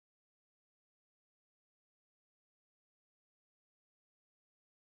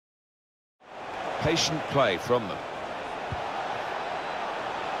Patient play from them.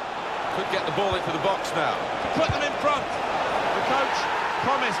 Could get the ball into the box now. To put them in front. The coach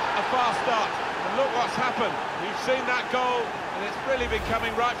promised a fast start. And look what's happened. We've seen that goal, and it's really been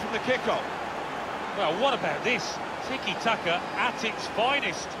coming right from the kick-off. Well, what about this? Tiki-taka at its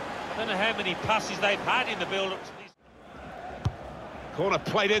finest. I don't know how many passes they've had in the build-up to this. Corner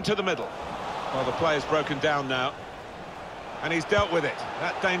played into the middle. Well, the player's broken down now. And he's dealt with it.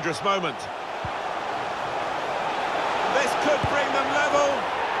 That dangerous moment. This could bring them level.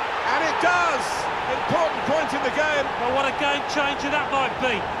 And it does! Important point in the game. Well, what a game changer that might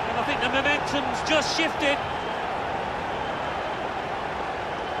be. And I think the momentum's just shifted.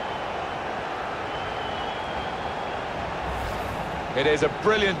 It is a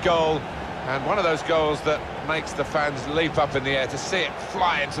brilliant goal, and one of those goals that makes the fans leap up in the air to see it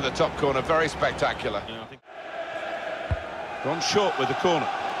fly into the top corner. Very spectacular. Yeah, I think... Gone short with the corner.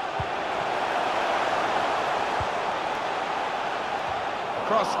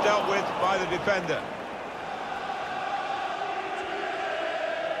 Cross dealt with by the defender.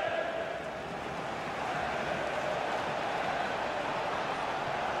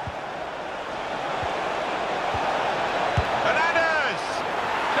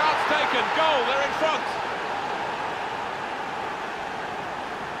 Taken, goal, they're in front.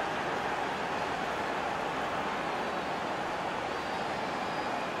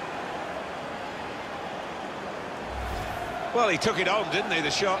 Well, he took it on, didn't he,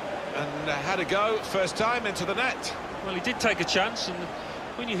 the shot, and had a go, first time into the net. Well, he did take a chance, and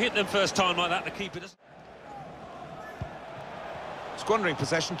when you hit them first time like that, the keeper doesn't... Squandering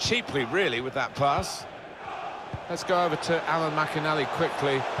possession cheaply, really, with that pass. Let's go over to Alan McInally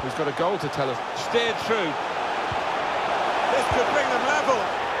quickly, who's got a goal to tell us. Steered through. This could bring them level.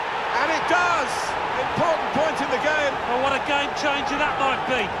 And it does! Important point in the game. Well, what a game changer that might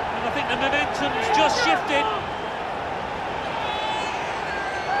be. And I think the momentum's just shifted.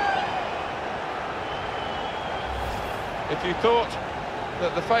 If you thought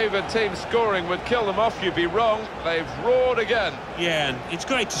that the favoured team scoring would kill them off, you'd be wrong. They've roared again. Yeah, and it's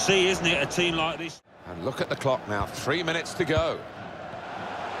great to see, isn't it, a team like this. And look at the clock now, 3 minutes to go.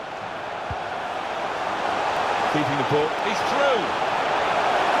 Keeping the ball. He's through.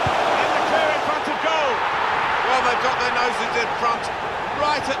 In the clear in front of goal. Well, they've got their noses in front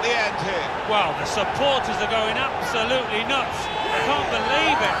right at the end here. Well, the supporters are going absolutely nuts. I can't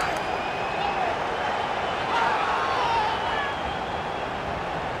believe it.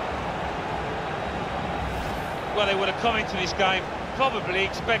 Well, they would have come into this game probably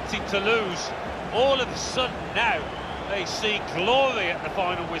expecting to lose. All of a sudden now, they see glory at the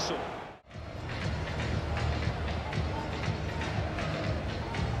final whistle.